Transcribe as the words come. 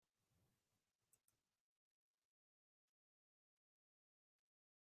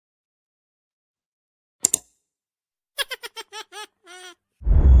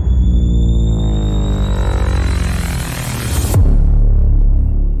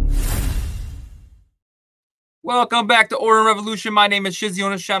Welcome back to Ordinal Revolution. My name is Shizzy.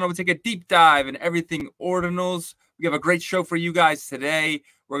 On this channel, we take a deep dive in everything Ordinals. We have a great show for you guys today.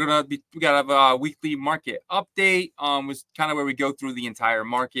 We got a weekly market update. Was kind of where we go through the entire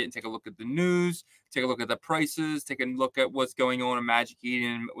market and take a look at the news, take a look at the prices, take a look at what's going on in Magic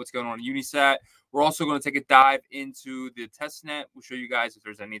Eden, what's going on in Unisat. We're also going to take a dive into the testnet. We'll show you guys if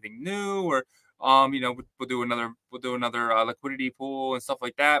there's anything new, or we'll do another liquidity pool and stuff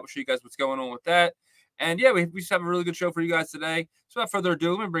like that. We'll show you guys what's going on with that. And yeah, we just have a really good show for you guys today. So without further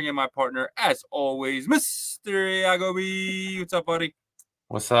ado, let me bring in my partner, as always, Mr. Iago. What's up, buddy?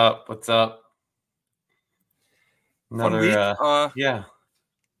 What's up? Another Fun week.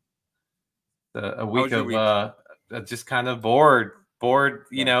 A week of just kind of bored.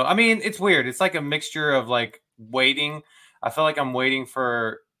 You know, I mean, it's weird. It's like a mixture of like waiting. I feel like I'm waiting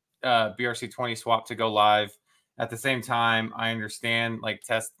for BRC20 swap to go live. At the same time, I understand like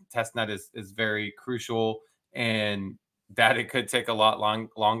testnet is very crucial, and that it could take a lot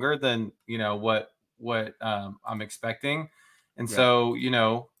longer than what I'm expecting. And so,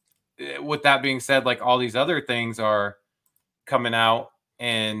 with that being said, like all these other things are coming out,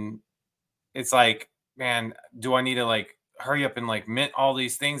 and it's like, man, do I need to like hurry up and like mint all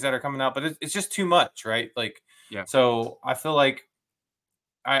these things that are coming out? But it's just too much, right? Like, so I feel like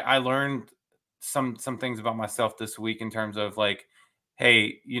I learned some things about myself this week in terms of like,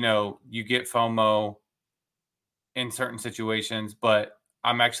 hey, you get FOMO in certain situations, but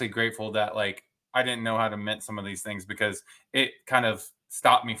I'm actually grateful that like I didn't know how to mint some of these things, because it kind of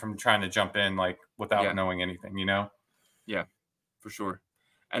stopped me from trying to jump in like without knowing anything, Yeah, for sure.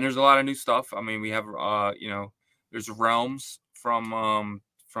 And there's a lot of new stuff. I mean, we have there's realms from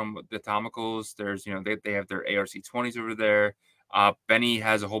the Atomicals. There's they have their ARC20s over there. Benny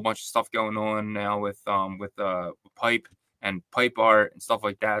has a whole bunch of stuff going on now with pipe and pipe art and stuff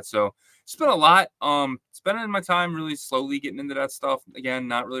like that. So it's been a lot. Spending my time really slowly getting into that stuff. Again,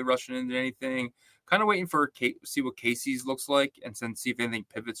 not really rushing into anything. Kind of waiting for see what Casey's looks like, and then see if anything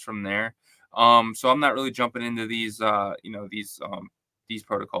pivots from there. So I'm not really jumping into these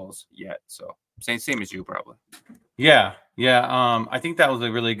protocols yet. So same as you probably. Yeah. I think that was a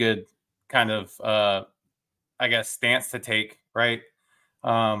really good kind of I guess stance to take, right?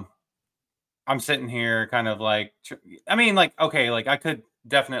 I'm sitting here kind of like, I mean, like, okay, like I could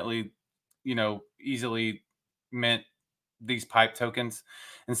definitely, easily mint these pipe tokens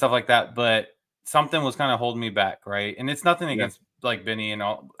and stuff like that, but something was kind of holding me back, right? And it's nothing against like Benny and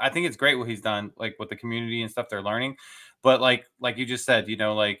all. I think it's great what he's done, like with the community and stuff they're learning. But like you just said,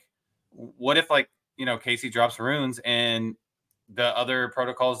 like, what if like, Casey drops runes and the other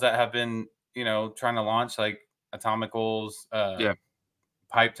protocols that have been, trying to launch, like Atomicals,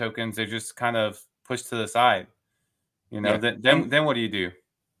 pipe tokens, they're just kind of pushed to the side. Then what do you do?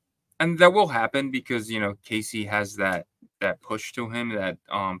 And that will happen because Casey has that push to him that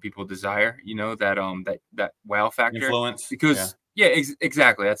people desire. That wow factor, influence. Because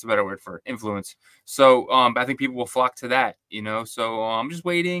exactly, that's a better word for influence. So I think people will flock to that. So I'm just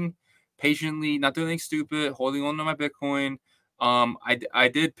waiting patiently, not doing anything stupid, holding on to my Bitcoin. I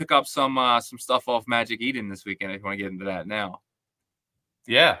did pick up some stuff off Magic Eden this weekend. If you want to get into that now.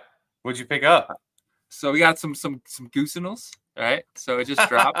 Yeah, what'd you pick up? So we got some Ordinals, right? So it just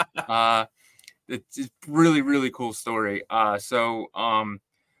dropped. It's a really, really cool story. So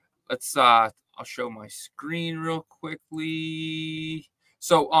let's I'll show my screen real quickly.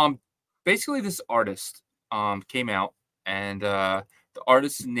 So basically this artist came out, and the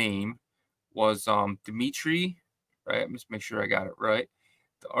artist's name was Dimitri, right? Let's make sure I got it right.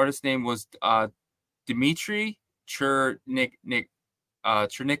 The artist's name was Dimitri Chernikak,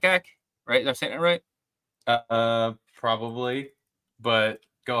 right? Am I saying that right? Probably, but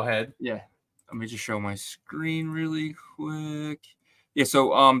go ahead. Yeah, let me just show my screen really quick. Yeah,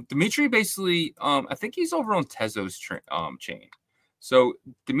 so Dimitri basically, I think he's over on Tezos chain. So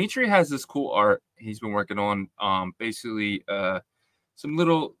Dimitri has this cool art he's been working on. Basically, some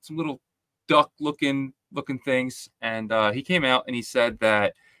little duck looking things, and he came out and he said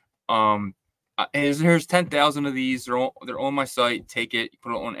that here's 10,000 of these. They're on my site. Take it,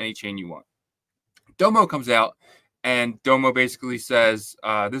 put it on any chain you want. Domo comes out, and Domo basically says,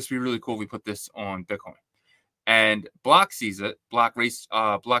 this would be really cool if we put this on Bitcoin. And Block sees it.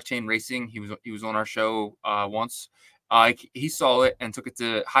 Blockchain Racing. He was on our show once. He saw it and took it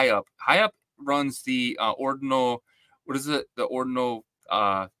to High Up. High Up runs the Ordinal. What is it? The Ordinal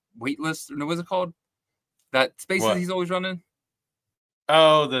waitlist. Or what is it called? That space that he's always running.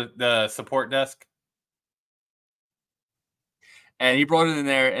 Oh, the support desk. And he brought it in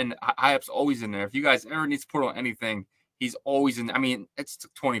there, and High Up's always in there. If you guys ever need support on anything, he's always in. I mean, it's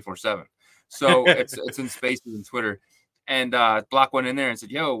 24/7. So it's in Spaces and Twitter. And Block went in there and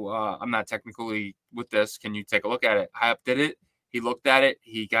said, "Yo, I'm not technically with this. Can you take a look at it?" Hype did it. He looked at it.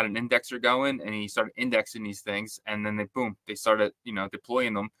 He got an indexer going, and he started indexing these things. And then they started,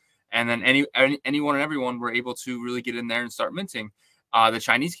 deploying them. And then anyone and everyone were able to really get in there and start minting. The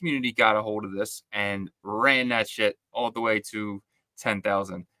Chinese community got a hold of this and ran that shit all the way to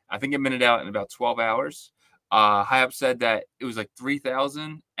 10,000. I think it minted out in about 12 hours. Hype said that it was like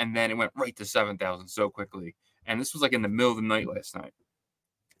 3,000, and then it went right to 7,000 so quickly. And this was like in the middle of the night last night.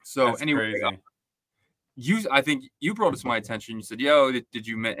 So That's anyway, I think you brought it to my attention. You said, "Yo, did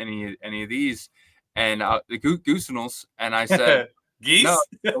you mint any of these?" And the Goosenals, and I said, Geese?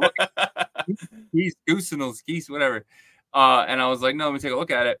 "No, geese, Goosenals, geese, whatever." And I was like, "No, let me take a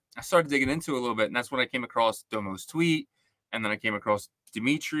look at it." I started digging into it a little bit, and that's when I came across Domo's tweet, and then I came across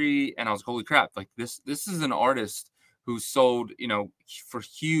Dimitri, and I was, "Holy crap! Like this is an artist who sold, for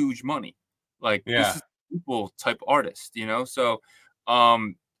huge money. Like this is people type artist, So,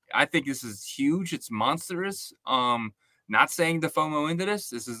 I think this is huge. It's monstrous. Not saying the FOMO into this.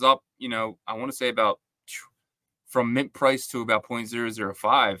 This is up, I want to say about from mint price to about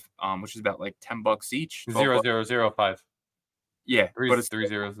 0.005, which is about like $10 each. 0.005. Yeah, but it's 3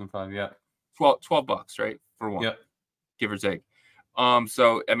 zeros and 5. Yeah, $12, right, for one. Yep. Give or take.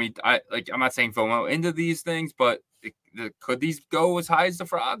 So I mean, I'm not saying FOMO into these things, but could these go as high as the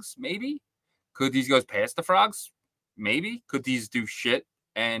frogs? Maybe. Could these go past the frogs? Maybe. Could these do shit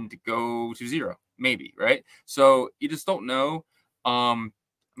and go to zero? Maybe, right? So you just don't know. Let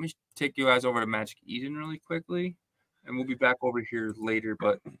me take you guys over to Magic Eden really quickly, and we'll be back over here later.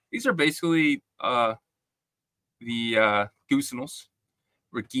 But these are basically the Goosenals,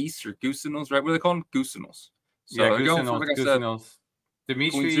 or geese, or Goosenals, right? What do they call them? Goosenals. So yeah, Goosenals.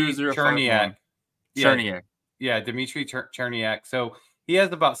 Dimitri Cherniak. Cherniak. Yeah, Dimitri Cherniak. So he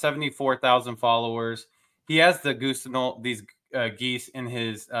has about 74,000 followers. He has the these geese in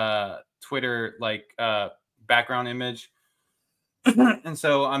his Twitter background image. And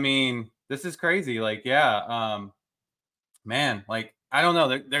so, I mean, this is crazy. Like, man, like, I don't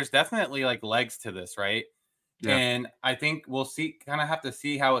know. There's definitely like legs to this, right? Yeah. And I think we'll kind of have to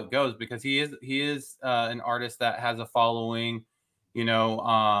see how it goes, because he is an artist that has a following,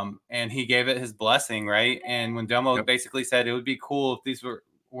 and he gave it his blessing, right? And when Domo basically said it would be cool if these were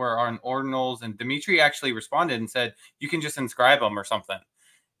on Ordinals, and Dimitri actually responded and said, you can just inscribe them or something.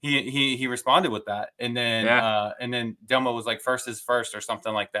 He responded with that. And then Domo was like, first is first or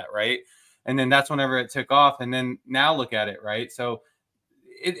something like that, right? And then that's whenever it took off. And then now look at it, right? So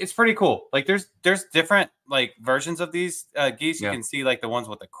it's pretty cool. Like there's different like versions of these geese. You can see like the ones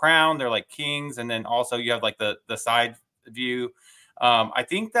with the crown, they're like kings, and then also you have like the side view. I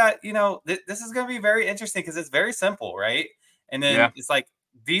think that this is going to be very interesting because it's very simple, right? And then it's like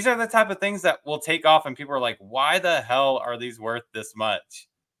these are the type of things that will take off, and people are like, why the hell are these worth this much?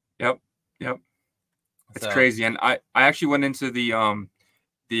 Yep. It's crazy. And I actually went into the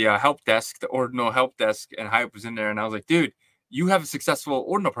help desk, the Ordinal help desk, and Hype was in there, and I was like, dude, you have a successful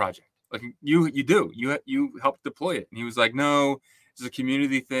Ordinal project. Like you do. You helped deploy it. And he was like, no, it's a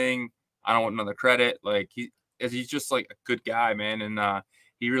community thing. I don't want another credit. Like he's just like a good guy, man. And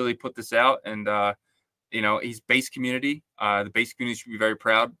he really put this out. And he's base community. The base community should be very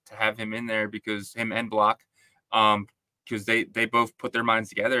proud to have him in there, because him and Block, because they both put their minds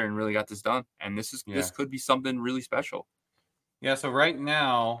together and really got this done. And this could be something really special. Yeah. So right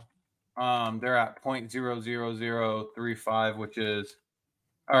now, they're at 0.00035, which is,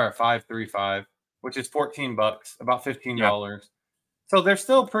 or 535, which is $14, about $15. Yeah. So they're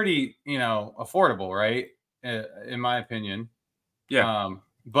still pretty, affordable, right? In my opinion. Yeah.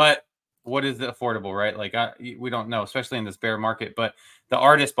 But what is affordable, right? Like we don't know, especially in this bear market. But the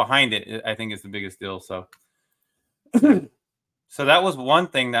artist behind it, I think, is the biggest deal. So, so that was one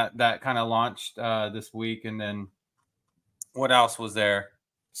thing that kind of launched this week, and then what else was there?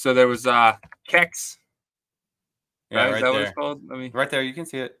 So there was Kex. Yeah, right, is that there. What it's called? Right there, you can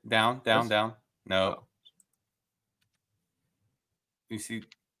see it. Down. No. Oh. You see,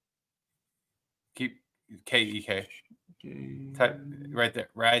 keep KEK. Type right there.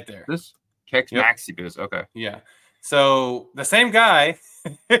 This Kex Maxi Biz. Okay. Yeah. So the same guy,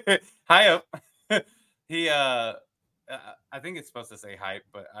 high up. He I think it's supposed to say hype,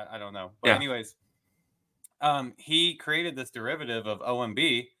 but I don't know. But anyways, he created this derivative of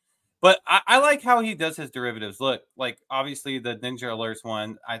OMB. But I like how he does his derivatives. Look, like obviously the Ninja Alerts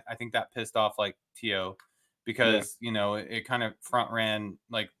one, I think that pissed off like TO, because it kind of front ran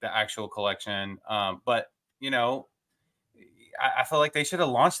like the actual collection. But I feel like they should have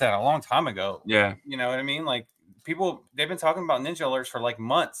launched that a long time ago. Yeah. You know what I mean? Like they've been talking about ninja alerts for like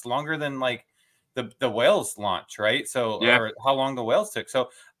months, longer than like the whales launch, right? So Yeah. or how long the whales took. So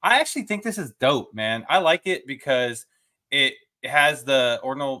I actually think this is dope, man. I like it because it has the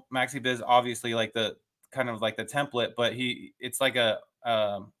Ordinal Maxi Biz, obviously like the kind of like the template, but it's like a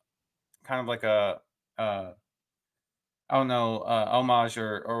kind of like a I don't know, homage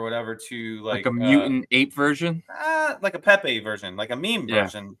or whatever to Like a mutant ape version. like a Pepe version, like a meme Yeah.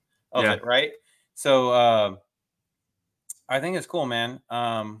 version of Yeah. it, right? So I think it's cool, man.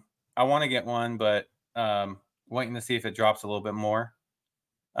 I want to get one, but waiting to see if it drops a little bit more.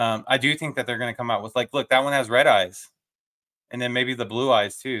 I do think that they're going to come out with like, look, that one has red eyes, and then maybe the blue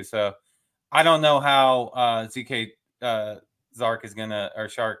eyes too. So I don't know how ZK Zark is gonna, or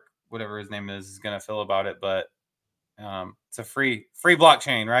Shark, whatever his name is gonna feel about it, but it's a free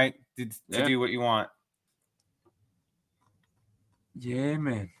blockchain, right? To do what you want. Yeah,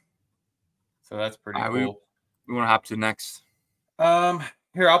 man. So that's pretty cool. We want to hop to next.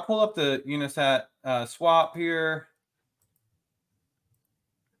 Here, I'll pull up the Unisat swap here.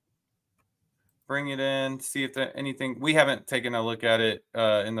 Bring it in, see if there anything. We haven't taken a look at it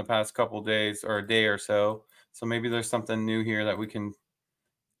in the past couple days or a day or so. So maybe there's something new here that we can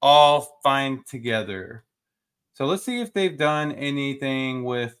all find together. So let's see if they've done anything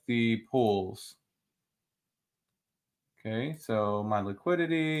with the pools. Okay, so my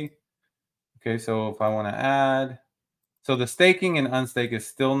liquidity. Okay, so if I want to add, so the staking and unstake is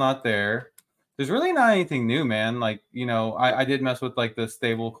still not there. There's really not anything new, man. Like, I did mess with like the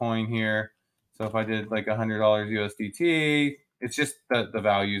stable coin here. So if I did like $100 USDT, it's just that the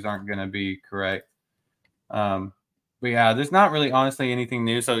values aren't going to be correct. But yeah, there's not really honestly anything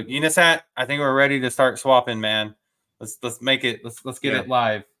new. So Unisat, I think we're ready to start swapping, man. Let's make it. Let's get it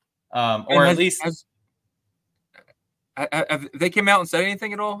live. Or at least have they came out and said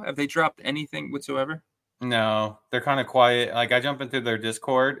anything at all? Have they dropped anything whatsoever? No, they're kind of quiet. Like I jump into their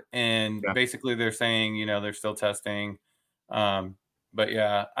Discord and basically they're saying, they're still testing. But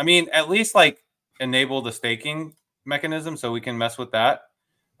yeah, I mean, at least like enable the staking mechanism so we can mess with that.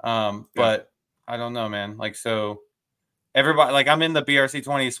 But I don't know, man. Like, so everybody, like I'm in the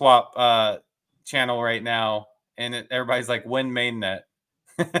BRC20 swap channel right now and everybody's like, when mainnet?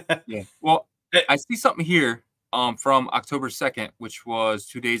 Yeah. Well, I see something here from October 2nd, which was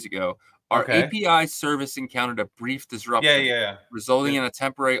 2 days ago. Our API service encountered a brief disruption, resulting in a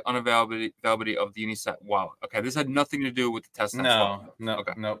temporary unavailability of the Unisat wallet. Okay, this had nothing to do with the test. No.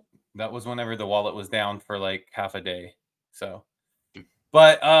 That was whenever the wallet was down for like half a day. So,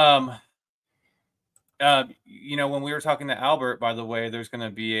 but when we were talking to Albert, by the way, there's going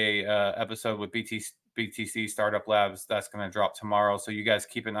to be a episode with BTC Startup Labs that's going to drop tomorrow. So you guys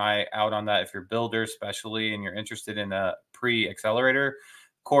keep an eye out on that if you're builders, especially, and you're interested in a pre-accelerator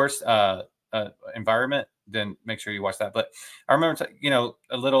course environment, then make sure you watch that. But I remember,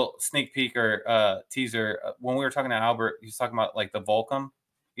 a little sneak peek or teaser when we were talking to Albert. He was talking about like the Volcom,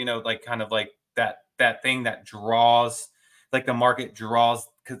 like kind of like that thing that draws, like the market draws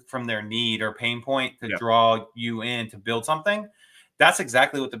from their need or pain point to draw you in to build something. That's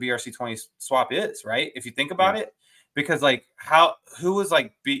exactly what the BRC20 swap is, right? If you think about it, because like who was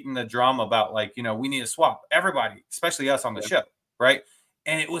like beating the drum about like, we need a swap? Everybody, especially us on the show, right?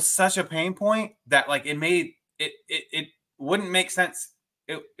 And it was such a pain point that like it made it wouldn't make sense.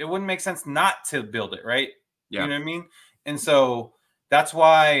 It wouldn't make sense not to build it, right? You know what I mean? And so that's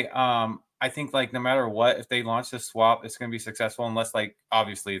why I think like no matter what, if they launch this swap, it's going to be successful unless like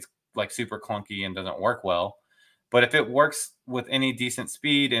obviously it's like super clunky and doesn't work well. But if it works with any decent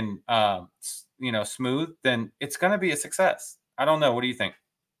speed and smooth, then it's going to be a success. I don't know. What do you think?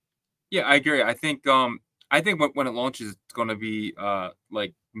 Yeah, I agree. I think when it launches, it's going to be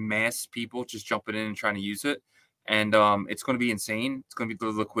like mass people just jumping in and trying to use it, and it's going to be insane. It's going to be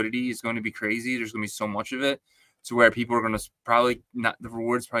the liquidity is going to be crazy. There's going to be so much of it to where people are going to probably not, the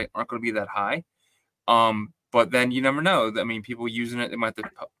rewards probably aren't going to be that high. But then you never know. I mean, people using it, they might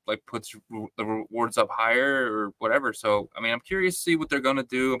have to like put the rewards up higher or whatever. So I mean, I'm curious to see what they're going to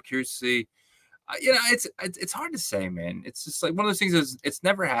do. I'm curious to see. It's hard to say, man. It's just like one of those things is it's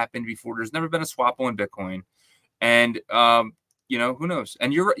never happened before. There's never been a swap on Bitcoin, and who knows?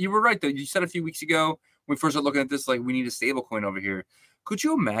 And you were right though. You said a few weeks ago when we first started looking at this, like we need a stable coin over here. Could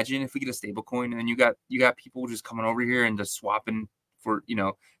you imagine if we get a stable coin and then you got people just coming over here and just swapping for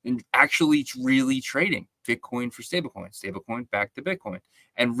and actually really trading Bitcoin for stablecoin back to Bitcoin,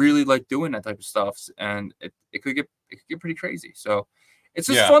 and really like doing that type of stuff, and it could get pretty crazy. So. It's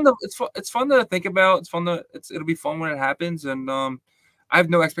just fun to it's fun to think about. It'll be fun when it happens, and I have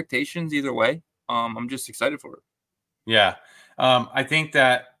no expectations either way. I'm just excited for it. Yeah, I think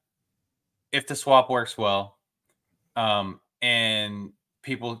that if the swap works well, And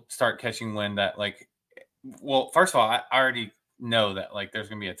people start catching wind that like, well, first of all, I already know that like there's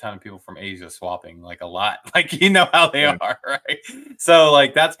gonna be a ton of people from Asia swapping, like a lot, like you know how they Yeah. are, right? So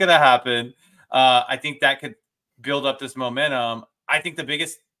like that's gonna happen. I think that could build up this momentum. I think the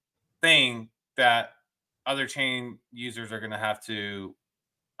biggest thing that other chain users are gonna have to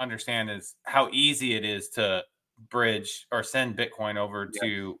understand is how easy it is to bridge or send Bitcoin over Yeah.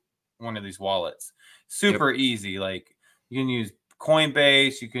 to one of these wallets. Yep. Super easy. Like you can use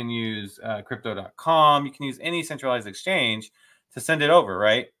Coinbase, you can use crypto.com, you can use any centralized exchange to send it over,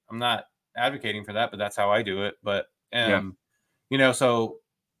 right? I'm not advocating for that, but that's how I do it. But Yeah. so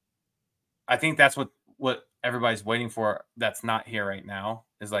I think that's what everybody's waiting for that's not here right now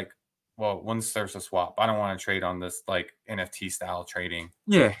is like, well, when's there's a swap? I don't want to trade on this like NFT style trading.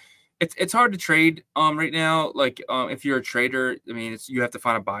 Yeah. It's hard to trade right now. Like if you're a trader, I mean you have to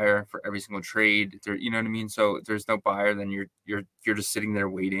find a buyer for every single trade. You know what I mean? So if there's no buyer, then you're just sitting there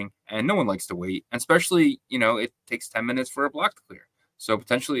waiting. And no one likes to wait. And especially, it takes 10 minutes for a block to clear. So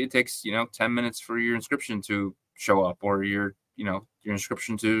potentially it takes, 10 minutes for your inscription to show up or your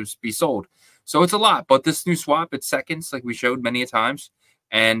inscription to be sold. So it's a lot. But this new swap, it's seconds, like we showed many a times.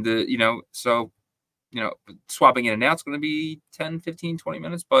 And so swapping in and out is going to be 10, 15, 20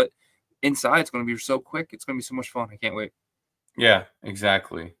 minutes, but inside it's going to be so quick. It's going to be so much fun. I can't wait. Yeah,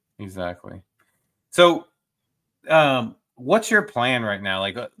 exactly. Exactly. So, what's your plan right now?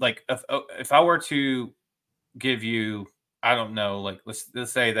 Like if I were to give you, I don't know, like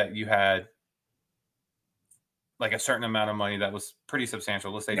let's say that you had like a certain amount of money that was pretty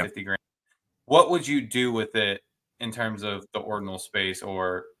substantial, let's say Yeah. 50 grand. What would you do with it in terms of the ordinal space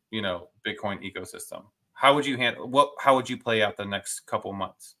or, Bitcoin ecosystem? How would you how would you play out the next couple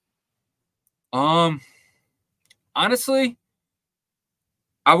months? Honestly,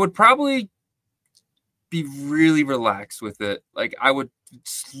 I would probably be really relaxed with it. Like I would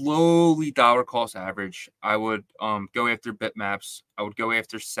slowly dollar cost average. I would go after bitmaps. I would go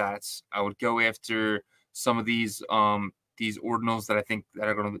after sats. I would go after some of these ordinals that I think that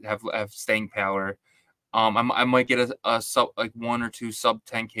are going to have staying power. I might get a sub like 1 or 2 sub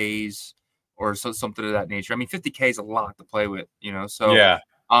 10Ks or something of that nature. I mean, 50K is a lot to play with, So, Yeah.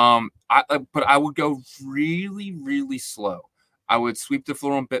 but I would go really, really slow. I would sweep the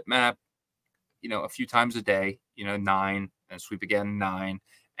floor on bitmap, a few times a day, 9, and sweep again 9,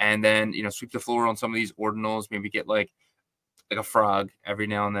 and then sweep the floor on some of these ordinals. Maybe get like a frog every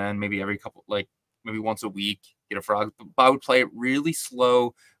now and then, maybe every couple, like maybe once a week, get a frog. But I would play it really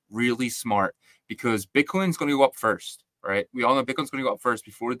slow, really smart, because Bitcoin's going to go up first, right? We all know Bitcoin's going to go up first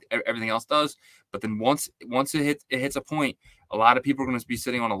before everything else does. But then once it hits a point, a lot of people are going to be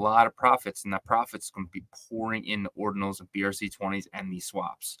sitting on a lot of profits, and that profit's going to be pouring in the ordinals and BRC20s and these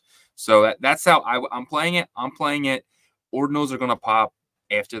swaps. So that's how I'm playing it. I'm playing it. Ordinals are going to pop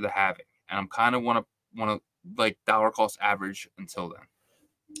after the halving, and I'm kind of want to like dollar cost average until then.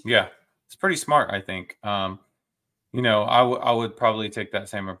 Yeah, it's pretty smart, I think. I would probably take that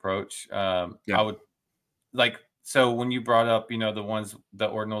same approach. I would like, so when you brought up, the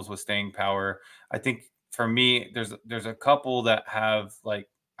ordinals with staying power, I think for me, there's a couple that have like,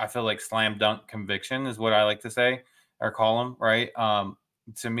 I feel like slam dunk conviction is what I like to say or call them, right?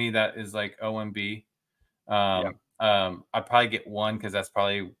 To me, that is like OMB. I'd probably get one because that's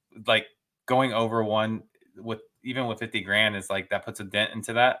probably like going over one even with 50 grand is like that puts a dent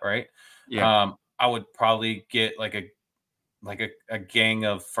into that, right? Yeah. I would probably get like a gang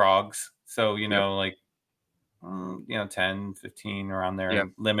of frogs. So, like 10, 15 around there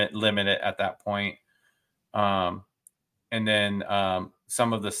and limit it at that point. And then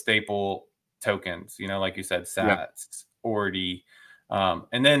some of the staple tokens, like you said, sats, ordi,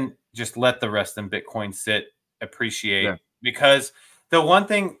 and then just let the rest in Bitcoin sit, appreciate, because the one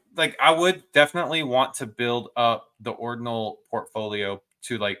thing, like I would definitely want to build up the ordinal portfolio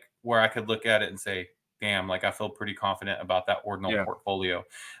to like where I could look at it and say, damn, like I feel pretty confident about that ordinal portfolio,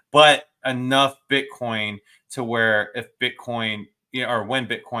 but enough Bitcoin to where if Bitcoin, or when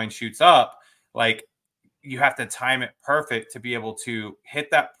Bitcoin shoots up, like you have to time it perfect to be able to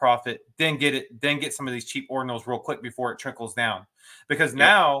hit that profit, then get some of these cheap ordinals real quick before it trickles down. Because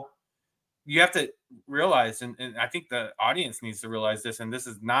now you have to realize, and I think the audience needs to realize this, and this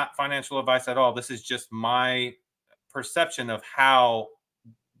is not financial advice at all. This is just my perception of how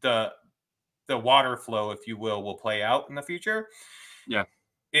the water flow, if you will play out in the future. Yeah.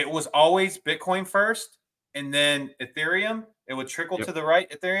 It was always Bitcoin first, and then Ethereum. It would trickle to the right,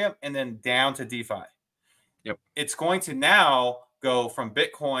 Ethereum, and then down to DeFi. Yep. It's going to now go from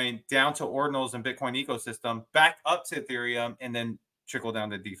Bitcoin down to ordinals and Bitcoin ecosystem, back up to Ethereum, and then trickle down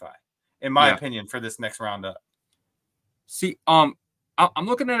to DeFi, in my opinion, for this next roundup. See, I'm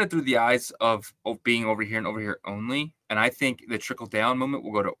looking at it through the eyes of being over here and over here only, and I think the trickle down moment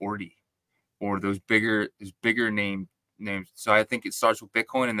will go to Ordi or those bigger names. So I think it starts with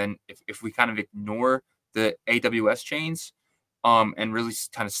Bitcoin, and then if we kind of ignore the AWS chains, and really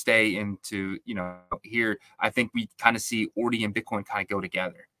kind of stay into here, I think we kind of see Ordi and Bitcoin kind of go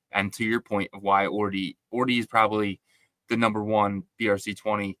together. And to your point of why Ordi is probably the number one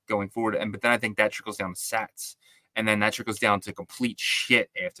BRC20 going forward, but then I think that trickles down to Sats, and then that trickles down to complete shit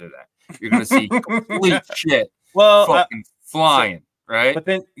after that. You're gonna see complete shit, fucking flying, right? But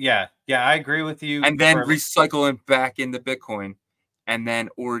then, yeah, I agree with you. And then recycling back into Bitcoin, and then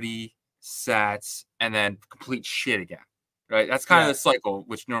Ordi, Sats, and then complete shit again, right? That's kind of the cycle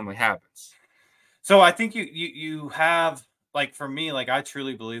which normally happens. So I think you have, like, for me, like, I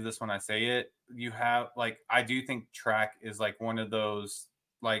truly believe this when I say it. You have, like, I do think Track is like one of those,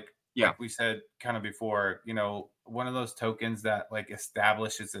 like we said kind of before, one of those tokens that like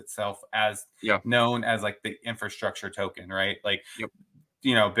establishes itself as known as like the infrastructure token, right? Like,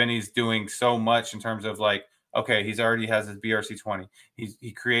 Benny's doing so much in terms of like, okay, he's already has his BRC20.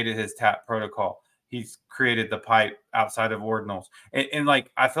 He created his tap protocol. He's created the pipe outside of Ordinals. And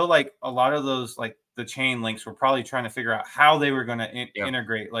like, I feel like a lot of those, like the chain links, were probably trying to figure out how they were going to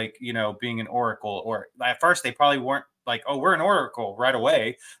integrate, like, being an Oracle, or at first they probably weren't like, oh, we're an Oracle right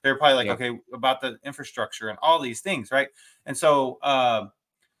away. They're probably like, okay, about the infrastructure and all these things. Right. And so, I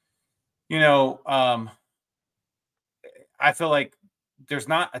feel like there's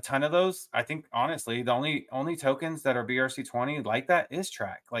not a ton of those. I think honestly, the only tokens that are BRC20 like that is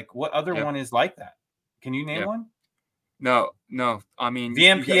Track. Like, what other one is like that? Can you name one? No. I mean,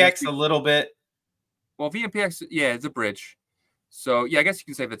 VMPX a little bit. Well, VMPX, it's a bridge. So I guess you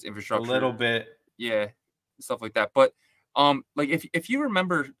can say that's infrastructure. A little bit. Yeah, stuff like that. But like if you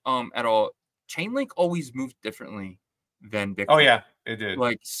remember at all, Chainlink always moved differently than Bitcoin. Oh yeah, it did.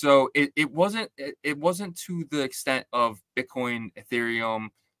 Like, so it wasn't to the extent of Bitcoin, Ethereum,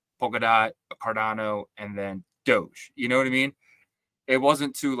 Polkadot, Cardano, and then Doge. You know what I mean? It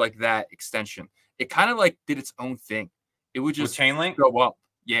wasn't to like that extension. It kind of like did its own thing. It would just Chainlink go up.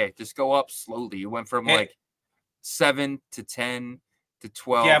 Yeah, just go up slowly. It went from like 7 to 10 to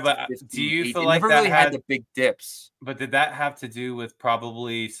 12. Yeah, but 15, do you 18. feel like never that really had the big dips? But did that have to do with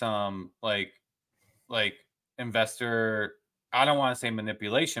probably some like investor? I don't want to say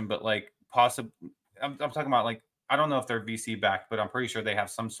manipulation, but like possible. I'm talking about, like, I don't know if they're VC backed, but I'm pretty sure they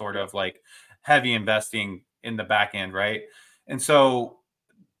have some sort of like heavy investing in the back end, right? And so,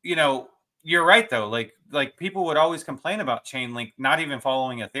 you're right though. Like people would always complain about Chainlink not even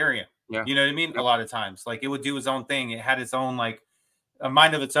following Ethereum. Yeah. You know what I mean? Yep. A lot of times, like, it would do its own thing. It had its own, like, a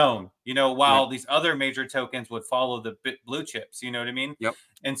mind of its own, while these other major tokens would follow the blue chips. You know what I mean? Yep.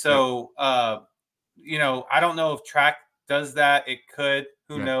 And so, I don't know if Track does that. It could.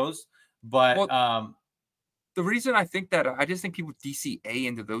 Who knows? But the reason I think that, I just think people DCA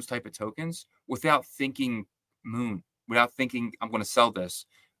into those type of tokens without thinking moon, without thinking I'm going to sell this.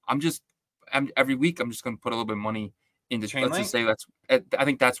 Every week I'm just going to put a little bit of money into Chainlink? Let's just say I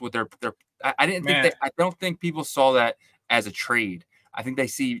think that's what they're. I don't think people saw that as a trade. I think they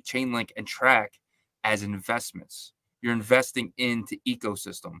see Chainlink and Track as investments. You're investing into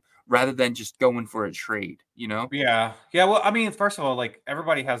ecosystem rather than just going for a trade, Yeah. Well, I mean, first of all, like,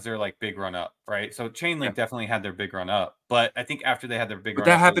 everybody has their like big run up, right? So Chainlink definitely had their big run up, but I think after they had their big run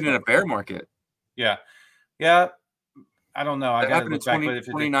that up, happened in a bear market. Yeah. I don't know. I got to look back, but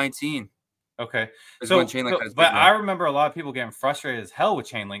 2019. Okay. So but I remember a lot of people getting frustrated as hell with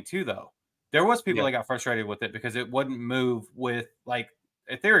Chainlink too, though. There was people that got frustrated with it because it wouldn't move with like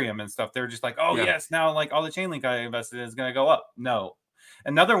Ethereum and stuff. They were just like, oh yes, now like all the Chainlink I invested in is going to go up. No.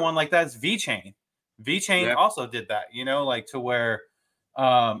 Another one like that is VeChain. VeChain also did that, like, to where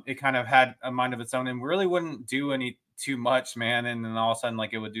it kind of had a mind of its own and really wouldn't do any too much, man. And then all of a sudden,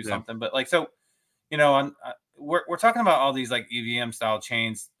 like, it would do something. But like, so, we're talking about all these like EVM style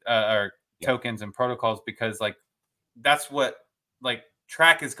chains or tokens and protocols because like that's what like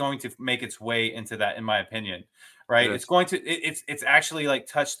Track is going to make its way into that, in my opinion, right? It's going to it's actually like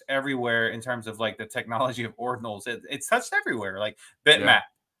touched everywhere in terms of like the technology of Ordinals. It's touched everywhere, like Bitmap,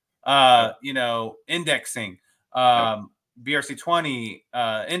 indexing, BRC20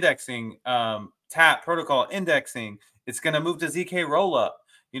 indexing, tap protocol indexing. It's going to move to ZK rollup.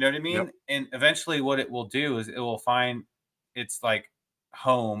 You know what I mean? And eventually what it will do is it will find its like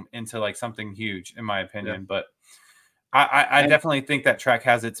home into like something huge, in my opinion. But I definitely think that Track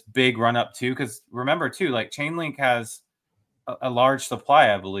has its big run up too. Cause remember too, like Chainlink has a large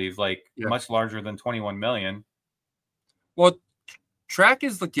supply, I believe, like much larger than 21 million. Well, Track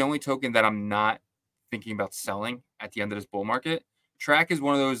is like the only token that I'm not thinking about selling at the end of this bull market, Track is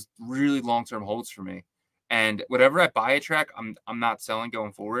one of those really long-term holds for me. And whatever I buy a Track, I'm not selling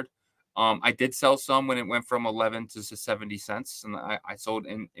going forward. I did sell some when it went from 11 to 70 cents, and I sold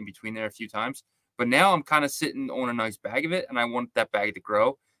in between there a few times. But now I'm kind of sitting on a nice bag of it, and I want that bag to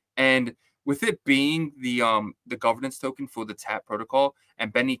grow. And with it being the governance token for the TAP protocol,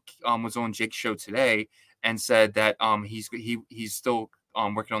 and Benny was on Jake's show today and said that he's still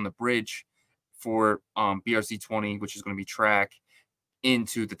working on the bridge for BRC20, which is going to be Track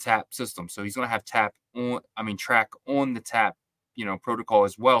into the TAP system. So he's going to have Track on the TAP protocol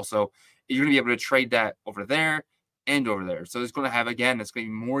as well. So you're going to be able to trade that over there and over there. So it's going to have, again, it's going to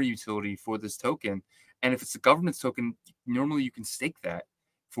be more utility for this token. And if it's a governance token, normally you can stake that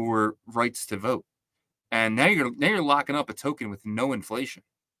for rights to vote. And now you're locking up a token with no inflation.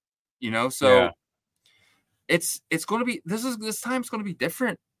 So it's going to be this time it's going to be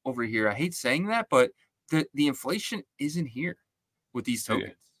different over here. I hate saying that, but the inflation isn't here with these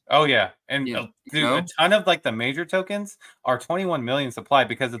tokens. Oh yeah, and a ton of like the major tokens are 21 million supply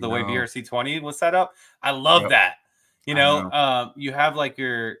because of the way BRC20 was set up. I love that. You have like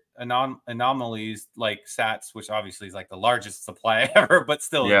your anomalies like Sats, which obviously is like the largest supply ever, but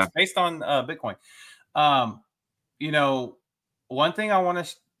still it's based on Bitcoin. One thing I want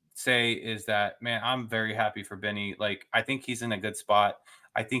to say is that, man, I'm very happy for Benny. Like, I think he's in a good spot.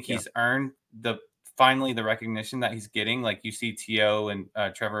 I think he's earned finally the recognition that he's getting. Like, you see T.O. and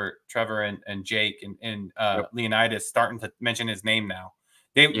Trevor and Jake and Leonidas starting to mention his name now.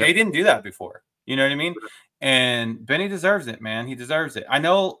 They didn't do that before. You know what I mean? And Benny deserves it, man. He deserves it. I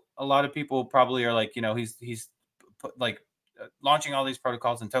know a lot of people probably are like, he's launching all these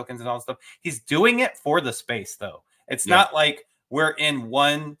protocols and tokens and all that stuff. He's doing it for the space, though. It's not like we're in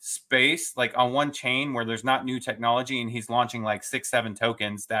one space, like on one chain where there's not new technology, and he's launching like 6-7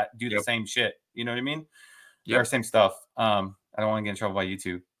 tokens that do the same shit. You know what I mean? Or same stuff. I don't want to get in trouble by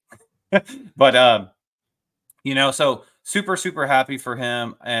YouTube. But so super, super happy for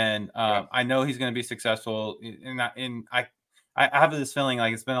him. And I know he's going to be successful. And I have this feeling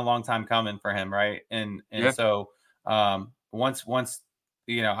like it's been a long time coming for him, right? And so once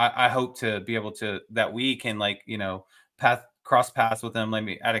I hope to be able to, that we can cross paths with him,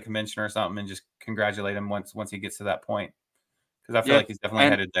 maybe at a convention or something, and just congratulate him once he gets to that point, because I feel like he's definitely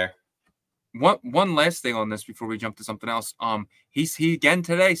headed there. One last thing on this before we jump to something else. He again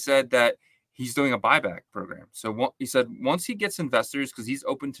today said that he's doing a buyback program. So he said once he gets investors, because he's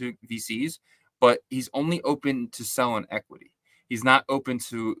open to VCs, but he's only open to selling equity. He's not open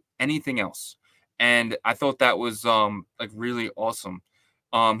to anything else. And I thought that was really awesome.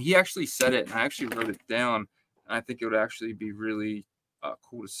 He actually said it, and I actually wrote it down. I think it would actually be really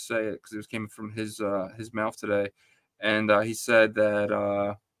cool to say it because it came from his mouth today. And he said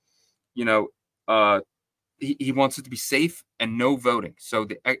that he wants it to be safe and no voting. So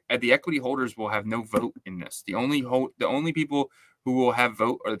the equity holders will have no vote in this. The only people who will have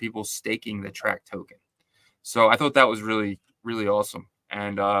vote are the people staking the Track token. So I thought that was really, really awesome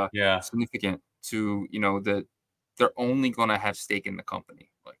and significant to that they're only going to have stake in the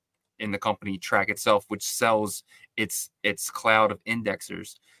company, like in the company Track itself, which sells its cloud of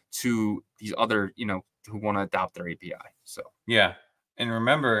indexers to these other who want to adopt their API. So and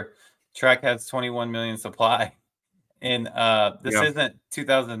remember, Track has 21 million supply, and this isn't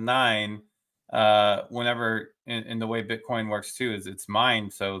 2009. Whenever in the way Bitcoin works too is it's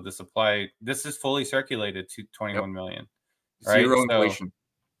mined, so the supply, this is fully circulated to 21 million, right? Zero inflation.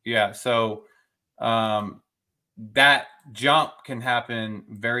 So that jump can happen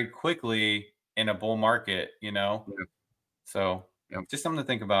very quickly in a bull market, So just something to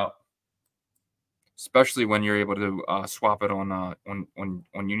think about. Especially when you're able to swap it on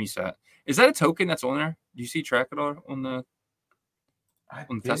Unisat. Is that a token that's on there? Do you see Track at all on the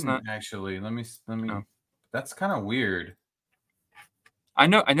testnet? Actually, let me. No. That's kind of weird. I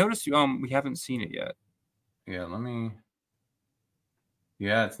noticed we haven't seen it yet. Yeah, let me.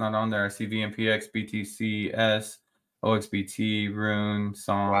 Yeah, it's not on there. I see VMPX, BTCS, OXBT, Rune,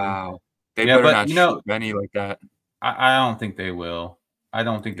 Song. Wow. They better not shoot many like that. I don't think they will. I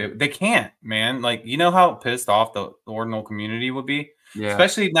don't think they can't, man. Like, you know how pissed off the Ordinal community would be? Yeah.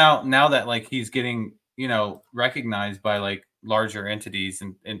 Especially now that like he's getting, recognized by like larger entities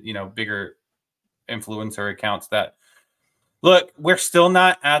and bigger influencer accounts that look, we're still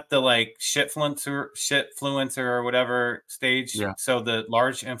not at the like shitfluencer or whatever stage. Yeah. So the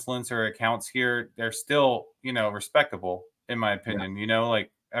large influencer accounts here, they're still, respectable in my opinion. Yeah.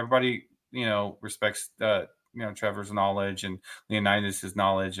 Like everybody, respects Trevor's knowledge and Leonidas's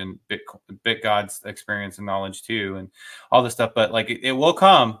knowledge and BitGod's experience and knowledge too, and all this stuff. But like it will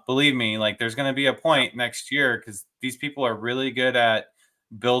come, believe me. Like there's going to be a point next year because these people are really good at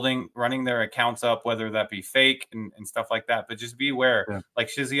running their accounts up, whether that be fake and stuff like that. But just be aware, like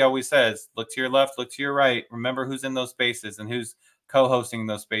Shizzy always says, look to your left, look to your right. Remember who's in those spaces and who's co-hosting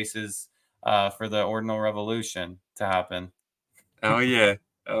those spaces for the Ordinal Revolution to happen. Oh yeah.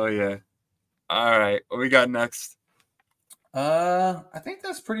 All right, what we got next? I think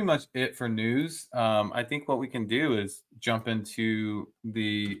that's pretty much it for news. I think what we can do is jump into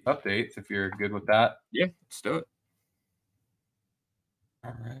the updates if you're good with that. Yeah, let's do it.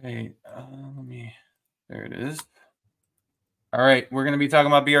 All right. There it is. All right. We're going to be talking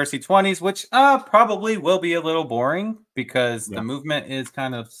about BRC20s, which probably will be a little boring because the movement is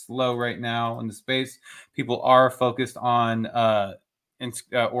kind of slow right now in the space. People are focused on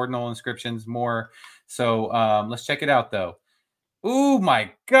ordinal inscriptions more. So let's check it out, though. Oh,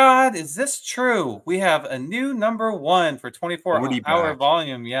 my God. Is this true? We have a new number 1 for 24-hour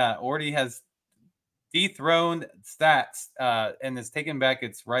volume. Yeah. Ordi has dethroned stats and has taken back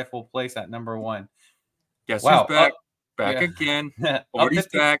its rightful place at number 1. Guess who's back? Back again. Ordi's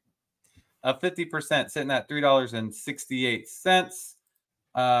back. Up 50%, sitting at $3.68.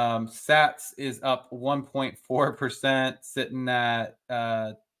 Sats is up 1.4%, sitting at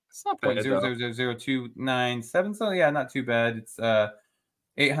 0.000297. So yeah, not too bad. It's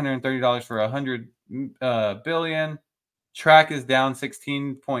 $830 for 100 billion. Track is down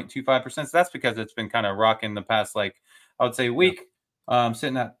 16.25%. So that's because it's been kind of rocking the past, like, I would say week.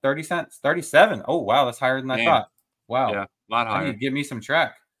 Sitting at 30 cents, 37. Oh, wow. That's higher than I thought. Wow. Yeah, a lot higher. I need to give me some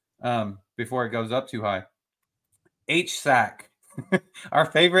track before it goes up too high. HSAC, our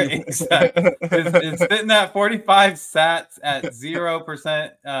favorite HSAC, is sitting at 45 sats at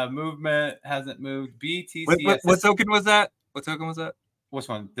 0% movement. Hasn't moved. BTCS. What token was that? What token was that? Which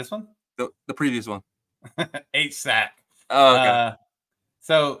one? This one? The previous one. HSAC. Oh, okay.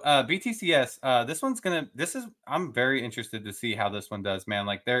 So BTCS, I'm very interested to see how this one does, man.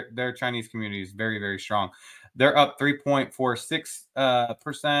 Like their Chinese community is very, very strong. They're up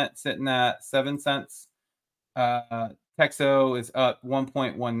 3.46%, sitting at 7 cents. Texo is up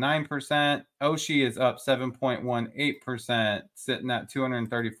 1.19%. Oshi is up 7.18%, sitting at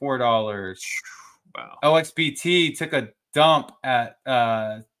 $234. Wow. OXBT took a dump at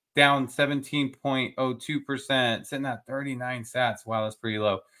down 17.02%, sitting at 39 sats. Wow, that's pretty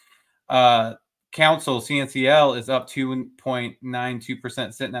low. Council CNCL is up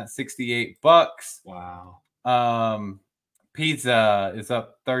 2.92%, sitting at $68. Wow. Pizza is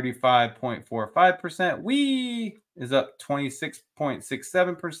up 35.45%. We is up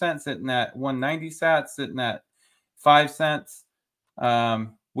 26.67%, sitting at 190 sats, sitting at 5 cents.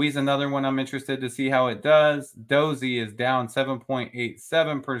 We's another one I'm interested to see how it does. Dozy is down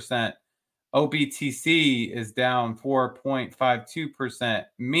 7.87%. OBTC is down 4.52%.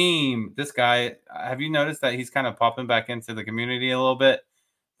 Meme, this guy, have you noticed that he's kind of popping back into the community a little bit?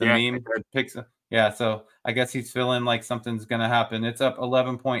 The meme picks up. Yeah, so I guess he's feeling like something's going to happen. It's up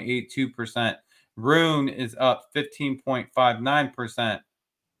 11.82%. Rune is up 15.59%.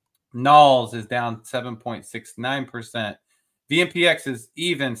 Nulls is down 7.69%. VMPX is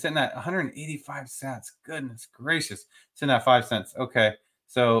even, sitting at 185 cents. Goodness gracious. Sitting at 5 cents. Okay.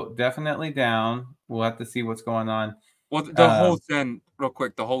 So definitely down. We'll have to see what's going on. Well, the whole Zen, real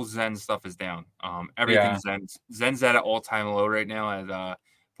quick, the whole Zen stuff is down. Everything Zen's at an all-time low right now at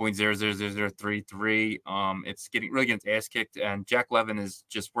 0.000033. It's really getting its ass kicked, and Jack Levin is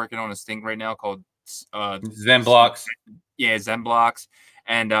just working on this thing right now called Zen Blocks. Yeah, Zen Blocks.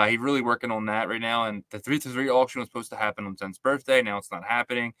 And he's really working on that right now. And the 3-3 auction was supposed to happen on Zen's birthday. Now it's not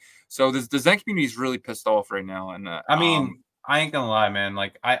happening. So the Zen community is really pissed off right now. And I mean, I ain't gonna lie, man.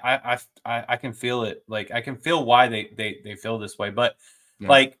 Like I can feel it. Like I can feel why they feel this way. But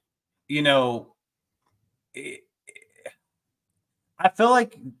like, you know, I feel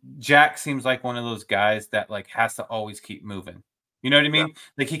like Jack seems like one of those guys that like has to always keep moving. You know what I mean? Yeah.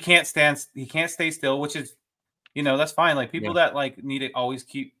 Like he can't stay still, which is, you know, that's fine. Like people that like need to always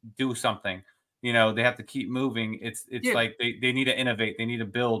do something, you know, they have to keep moving. It's like they need to innovate, they need to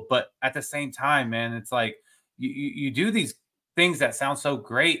build. But at the same time, man, it's like you do these things that sound so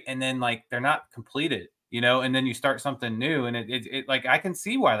great and then like they're not completed, you know, and then you start something new and it like I can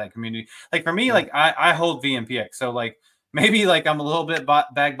see why that community, like for me, like I hold VMPX. So like maybe like I'm a little bit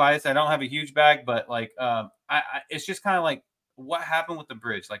bag biased. I don't have a huge bag, but like I it's just kind of like, what happened with the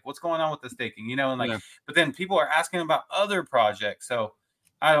bridge? Like what's going on with the staking, you know? And like, but then people are asking about other projects. So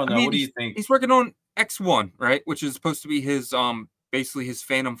I don't know. What do you think? He's working on X1, right? Which is supposed to be his basically his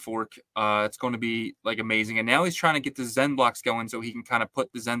Phantom fork. It's going to be like amazing. And now he's trying to get the Zen blocks going so he can kind of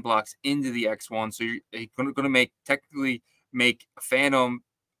put the Zen blocks into the X1. So you're going to make Phantom,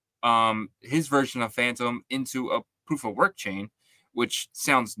 his version of Phantom, into a proof of work chain, which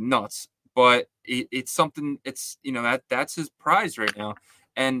sounds nuts, but it's something. It's that's his prize right now,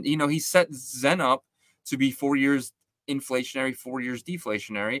 and he set Zen up to be 4 years inflationary, 4 years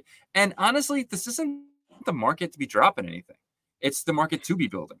deflationary, and honestly, this isn't the market to be dropping anything. It's the market to be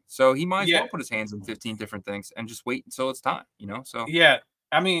building. So he might as well put his hands in 15 different things and just wait until it's time, So yeah,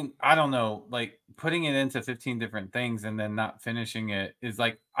 I mean, I don't know, like putting it into 15 different things and then not finishing it is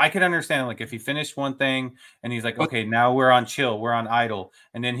like, I could understand like if he finished one thing and he's like, okay, now we're on chill, we're on idle.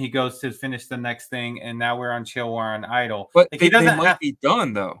 And then he goes to finish the next thing and now we're on chill, we're on idle. But like, they might be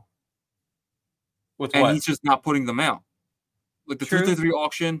done though. With and what? He's just not putting them out. Like the 233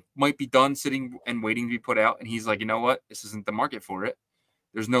 auction might be done, sitting and waiting to be put out, and he's like, you know what? This isn't the market for it.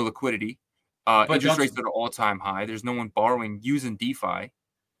 There's no liquidity. Interest rates are at all-time high. There's no one borrowing using DeFi.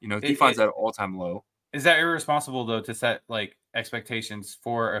 DeFi's at an all-time low. Is that irresponsible though to set like expectations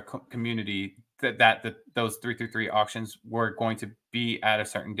for a community that those 333 auctions were going to be at a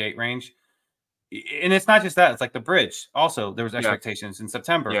certain date range? And it's not just that; it's like the bridge. Also, there was expectations in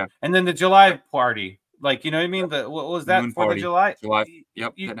September, and then the July party. Like, you know what I mean? What was that Moon for party. the July?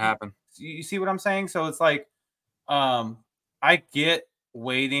 Yep, didn't happen. You see what I'm saying? So it's like, I get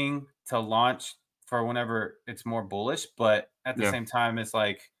waiting to launch for whenever it's more bullish, but at the same time, it's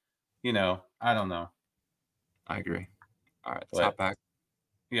like, I don't know. I agree. All right, let's hop back.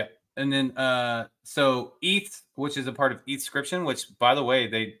 Yeah. And then so ETH, which is a part of ETHscription, which by the way,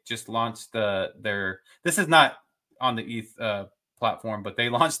 they just launched their this is not on the ETH platform, but they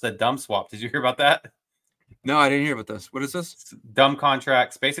launched the dumb swap. Did you hear about that? No, I didn't hear about this. What is this? Dumb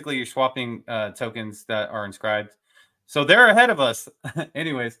contracts. Basically, you're swapping tokens that are inscribed. So they're ahead of us.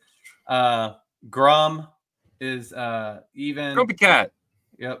 Anyways, Grum is even. Grumpy Cat.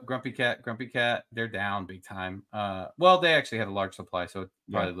 Yep, Grumpy Cat. They're down big time. Well, they actually had a large supply, so it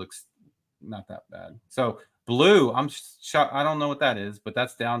probably looks not that bad. So Blue, I'm shocked. I don't know what that is, but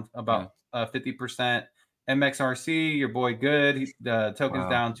that's down about 50%. MXRC, your boy Good. The token's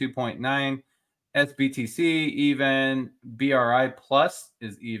down 2.9. SBTC even, BRI Plus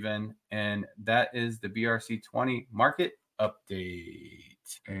is even, and that is the BRC20 market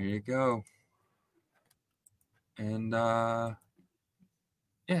update. There you go. And I'll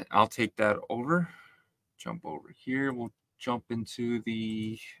take that over. Jump over here. We'll jump into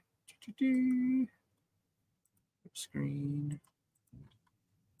the screen.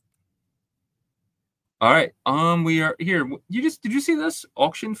 All right. We are here. Did you see this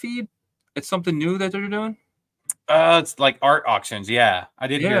auction feed? It's something new that they're doing. It's like art auctions. Yeah, I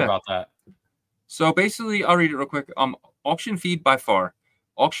did hear about that. So basically, I'll read it real quick. Auction feed by far.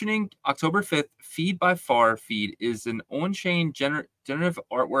 Auctioning October 5th. Feed by far feed is an on-chain generative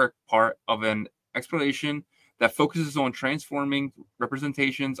artwork part of an exploration that focuses on transforming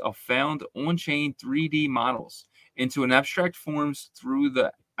representations of found on-chain 3D models into an abstract forms through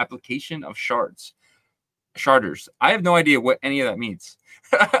the application of sharders. I have no idea what any of that means.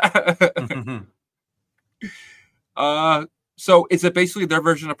 So is it basically their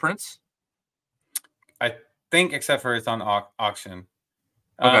version of Prince? I think, except for it's on auction.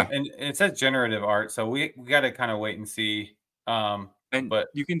 Okay. And it says generative art, so we got to kind of wait and see. But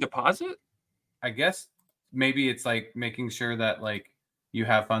you can deposit? I guess maybe it's like making sure that like you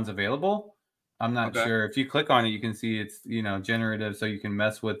have funds available. I'm not sure. If you click on it, you can see it's generative, so you can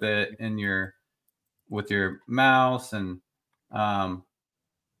mess with it with your mouse and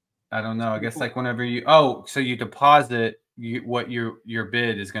I don't know. I guess like whenever so you deposit what your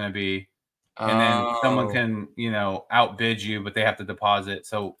bid is going to be, and then someone can outbid you, but they have to deposit.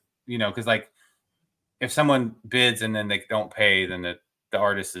 So because like if someone bids and then they don't pay, then the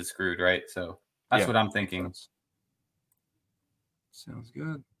artist is screwed, right? So that's what I'm thinking. Sounds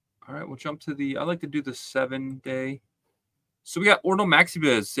good. All right, we'll jump to I like to do the 7-day. So we got Ordinal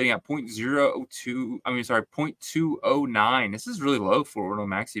Maxibiz sitting at 0.209. This is really low for Ordinal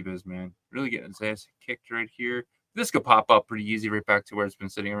Maxibiz, man. Really getting its ass kicked right here. This could pop up pretty easy right back to where it's been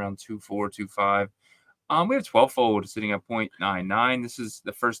sitting around 2.4, 2.5. We have 12-fold sitting at 0.99. This is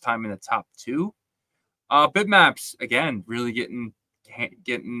the first time in the top 2. Bitmaps, again, really getting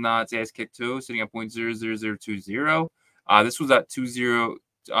its ass kicked too, sitting at 0.00020. This was at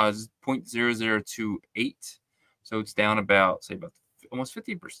 0.0028. So it's down about almost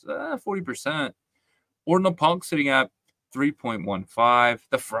 50%, 40%. Ordinal Punk sitting at 3.15.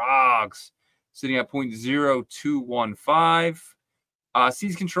 The Frogs sitting at 0.0215.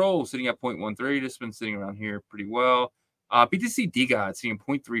 Seize Control sitting at 0.13. This has been sitting around here pretty well. BTC DGOT sitting at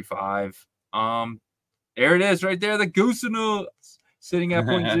 0.35. There it is right there. The Goosenals sitting at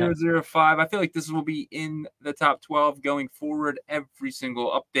 0.005. I feel like this will be in the top 12 going forward every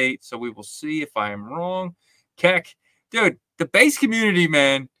single update. So we will see if I am wrong. Keck, dude, the base community,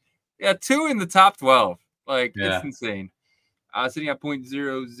 man. Yeah, 2 in the top 12. Like, it's insane. Sitting at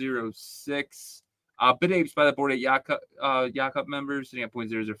 0.006. Bit Apes by the board at Yacht Cup members sitting at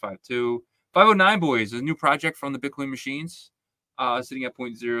 0.0052. 509 Boys, a new project from the Bitcoin machines, sitting at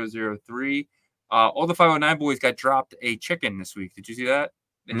 0.003. All the 509 Boys got dropped a chicken this week. Did you see that?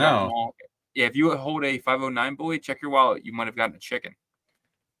 They dropped them all. Yeah, if you hold a 509 boy, check your wallet. You might have gotten a chicken.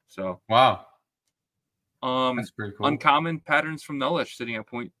 So wow. That's pretty cool. Uncommon Patterns from Nullish sitting at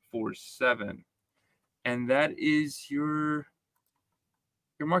 0.47. And that is your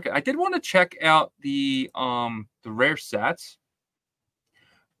market. I did want to check out the rare sats.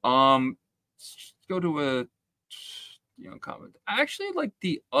 Go to comment. I actually like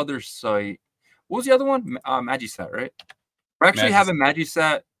the other site. What was the other one? Magisat, right? We're actually having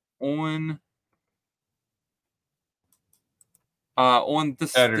Magisat on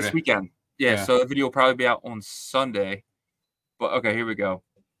this weekend. Yeah, so the video will probably be out on Sunday. But okay, here we go.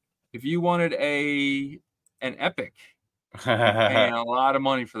 If you wanted an epic, you're paying a lot of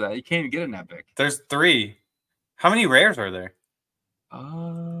money for that. You can't even get an epic. There's 3. How many rares are there?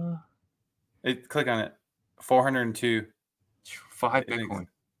 Click on it. 402. 5 Bitcoin.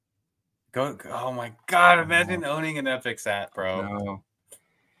 Go! Oh my God! Imagine owning an epic sat, bro. No.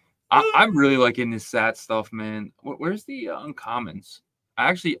 I'm really liking this sat stuff, man. Where's the uncommons?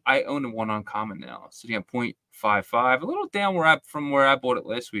 I own one uncommon now, sitting at 0.55, a little down from where I bought it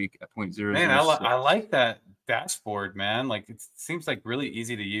last week at 0.006. Man, I like that dashboard, man. Like, it seems like really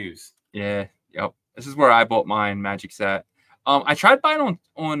easy to use. Yeah, yep. This is where I bought mine, Magic Sat. I tried buying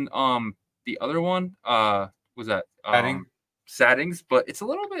on the other one. Was that Settings, but it's a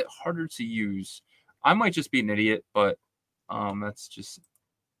little bit harder to use. I might just be an idiot, but that's just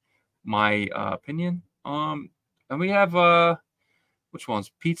my opinion. And we have which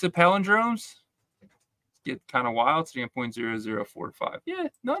ones? Pizza palindromes. Get kind of wild. Sitting at 0.0045. Yeah,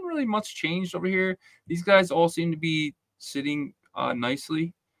 not really much changed over here. These guys all seem to be sitting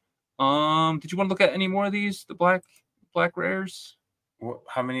nicely. Did you want to look at any more of these? The black rares?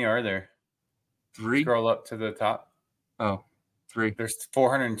 How many are there? 3. Scroll up to the top. Oh, 3. There's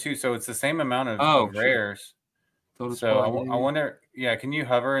 402, so it's the same amount of rares. So I wonder, can you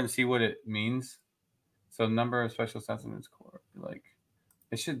hover and see what it means? So number of special sentiments core, like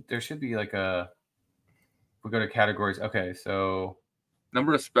there should be like we go to categories. Okay, so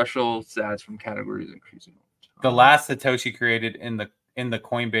number of special sats from categories increasing. The last Satoshi created in the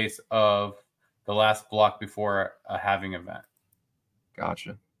Coinbase of the last block before a halving event.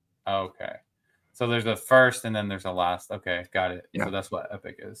 Gotcha. Okay. So there's a first and then there's a last. Okay, got it. Yeah. So that's what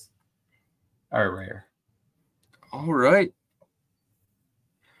epic is. Or rare. All right.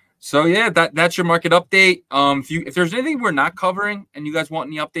 So yeah, that's your market update. If there's anything we're not covering and you guys want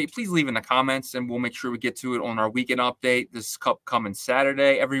any update, please leave in the comments and we'll make sure we get to it on our weekend update. This cup coming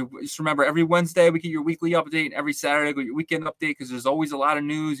Saturday. Just remember, every Wednesday we get your weekly update, and every Saturday we get your weekend update because there's always a lot of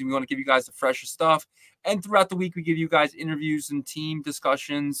news and we want to give you guys the freshest stuff. And throughout the week we give you guys interviews and team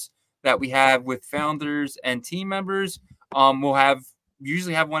discussions that we have with founders and team members. We'll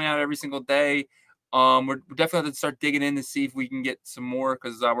usually have one out every single day. We're definitely going to start digging in to see if we can get some more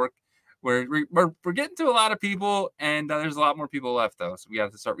because we're getting to a lot of people and there's a lot more people left though, so we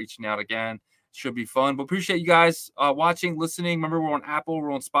have to start reaching out again. Should be fun. But appreciate you guys watching, listening. Remember, we're on Apple,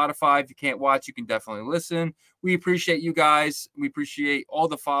 we're on Spotify. If you can't watch, you can definitely listen. We appreciate you guys. We appreciate all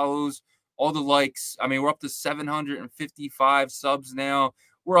the follows, all the likes. I mean, we're up to 755 subs now.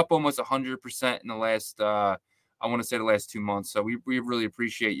 We're up almost 100% in the last I want to say the last 2 months. So we really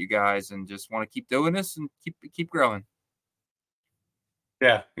appreciate you guys and just want to keep doing this and keep growing.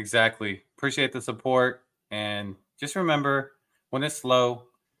 Yeah, exactly. Appreciate the support. And just remember, when it's slow,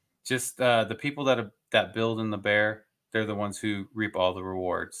 just the people that build in the bear, they're the ones who reap all the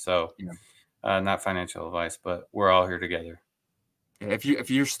rewards. So not financial advice, but we're all here together. Yeah, if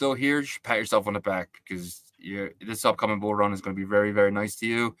you're still here, you should pat yourself on the back because this upcoming bull run is going to be very, very nice to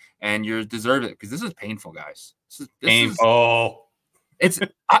you, and you deserve it because this is painful, guys. This painful.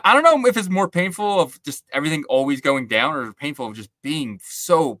 I don't know if it's more painful of just everything always going down or painful of just being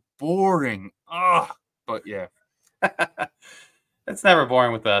so boring. But yeah, it's never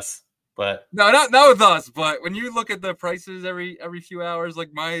boring with us. But no, not with us. But when you look at the prices every few hours,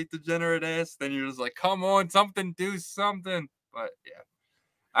 like my degenerate ass, then you're just like, come on, do something. But yeah.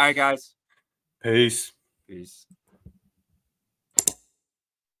 All right, guys. Peace.